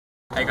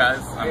Hey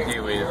guys, I'm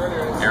here with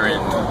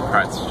Erin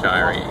Kreitz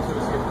Shirey,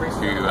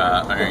 who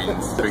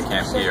owns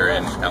Bootcamp here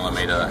in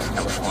Alameda,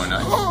 California,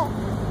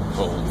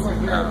 called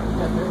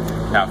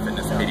Power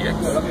Fitness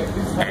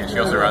PDX, and she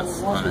also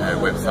runs on her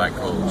website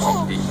called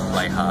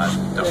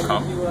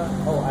theplayhard.com.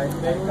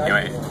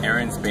 Anyway,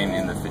 Erin's been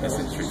in the fitness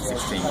industry for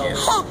 16 years,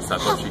 so I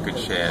thought she could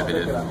share a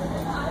bit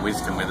of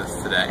wisdom with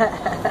us today.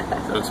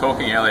 So we were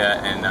talking earlier,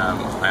 and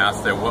I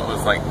asked her what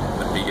was like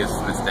the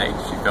biggest mistake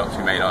she felt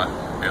she made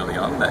early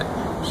on that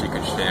she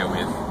could share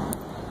with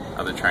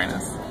other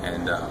trainers,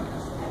 and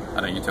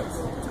I know you tell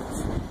us.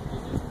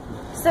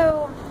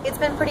 So it's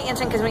been pretty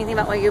interesting because when you think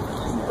about what you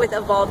with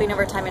evolving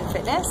over time in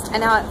fitness,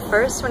 and now at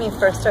first when you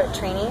first start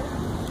training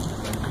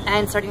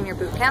and starting your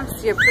boot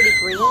camps, you're pretty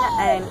green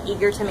and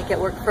eager to make it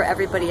work for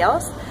everybody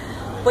else,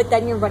 but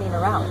then you're running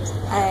around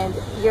and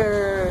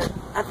you're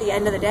at the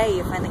end of the day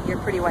you find that you're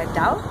pretty wiped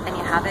out and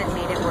you haven't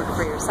made it work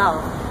for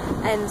yourself.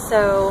 And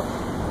so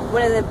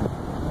one of the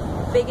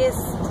biggest,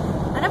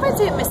 I never would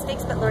say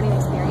mistakes, but learning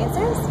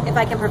experiences, if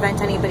I can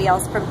prevent anybody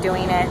else from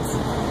doing it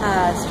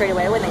straight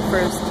away when they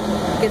first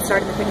get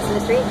started in the fitness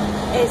industry,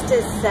 is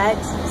to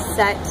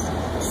set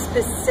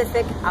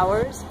specific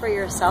hours for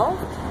yourself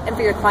and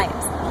for your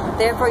clients.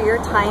 Therefore, your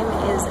time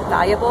is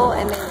valuable,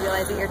 and they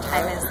realize that your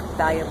time is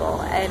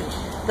valuable, and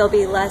they'll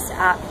be less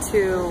apt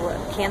to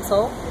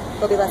cancel.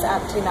 They'll be less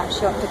apt to not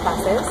show up to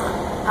classes,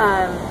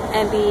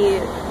 and be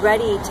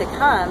ready to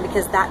come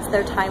because that's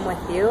their time with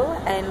you,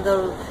 and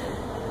they'll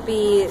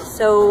be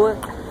so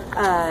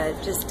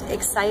just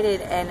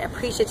excited and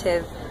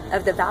appreciative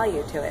of the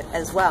value to it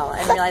as well,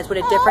 and realize what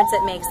a difference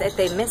it makes if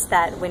they miss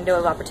that window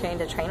of opportunity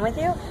to train with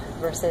you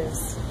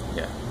versus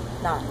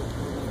not.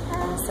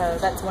 And so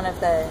that's one of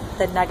the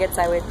nuggets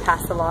I would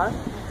pass along.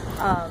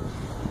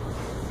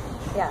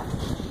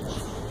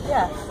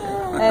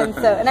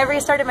 And I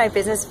restarted my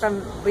business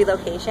from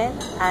relocation,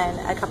 and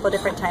a couple of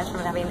different times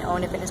from having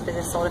owned a fitness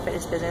business, sold a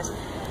fitness business,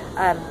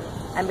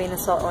 and being the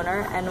sole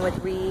owner, and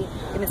with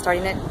even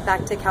starting it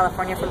back to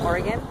California from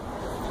Oregon.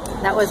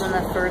 That was one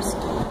of the first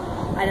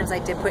items I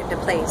did put into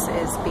place,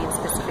 is being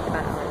specific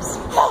about hours.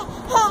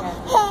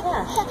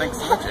 Thanks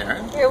so much,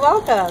 Erin. You're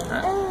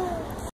welcome.